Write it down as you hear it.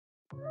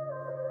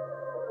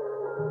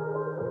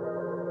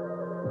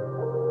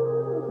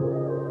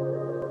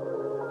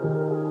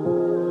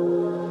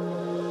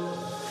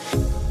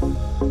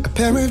A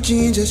pair of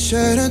jeans, a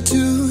shirt or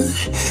two.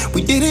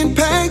 We didn't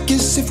pack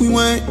as if we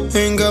weren't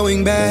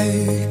going back.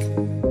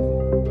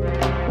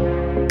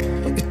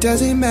 It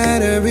doesn't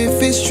matter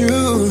if it's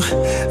true.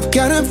 I've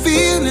got a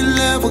feeling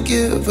love will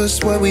give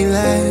us what we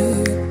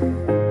lack.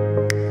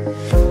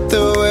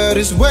 The world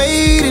is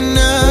waiting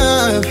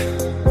up.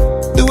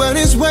 The world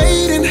is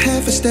waiting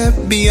half a step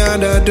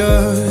beyond our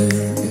door.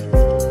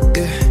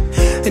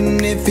 Yeah.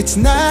 And if it's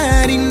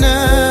not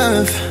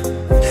enough,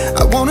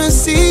 I wanna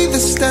see the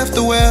stuff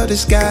the world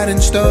has got in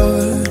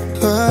store.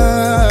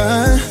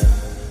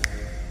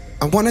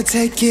 I wanna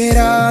take it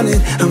all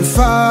in, I'm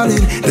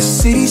falling. The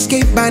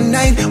cityscape by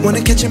night,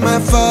 wanna catch in my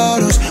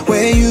photos.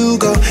 Where you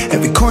go,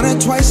 every corner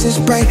twice as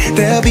bright.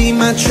 They'll be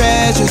my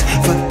treasures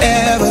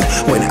forever.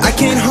 When I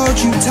can't hold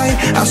you tight,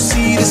 I'll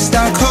see the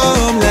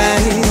Stockholm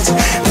lights.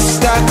 The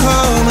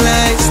Stockholm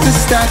lights, the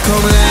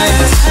Stockholm lights.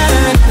 The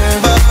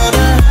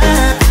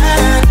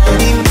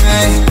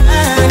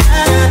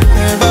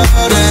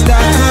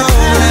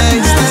Stockholm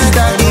lights, the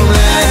Stockholm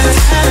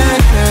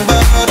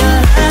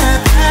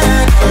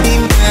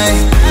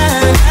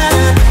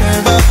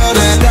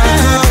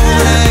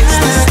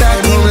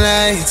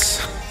lights.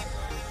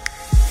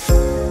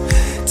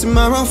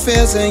 Tomorrow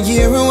feels a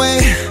year away,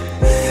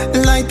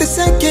 like the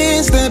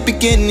seconds, the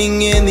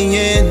beginning and the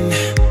end.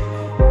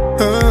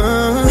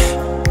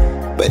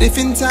 But if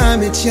in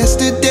time it's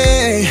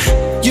yesterday,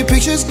 your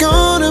picture's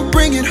gonna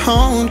bring it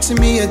home to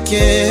me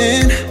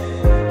again.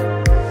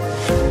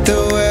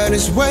 The world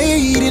is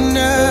waiting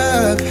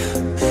up.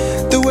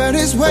 The world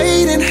is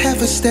waiting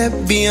half a step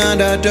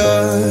beyond our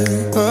door.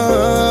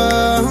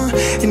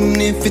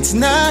 And if it's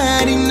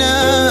not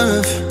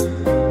enough,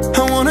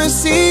 I wanna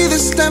see the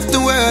stuff the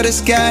world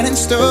has got in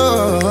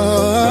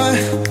store.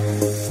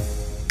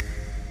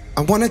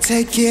 I wanna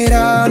take it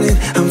all in,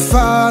 I'm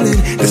falling.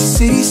 The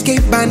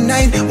cityscape by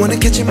night, wanna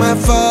catch in my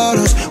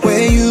photos.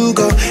 Where you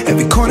go,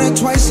 every corner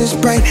twice as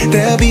bright.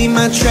 They'll be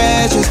my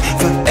treasures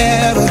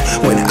forever.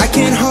 When I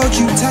can't hold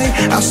you tight,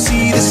 I'll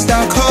see the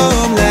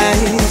Stockholm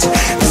lights.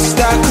 The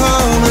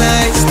Stockholm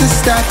lights, the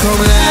Stockholm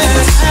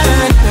lights.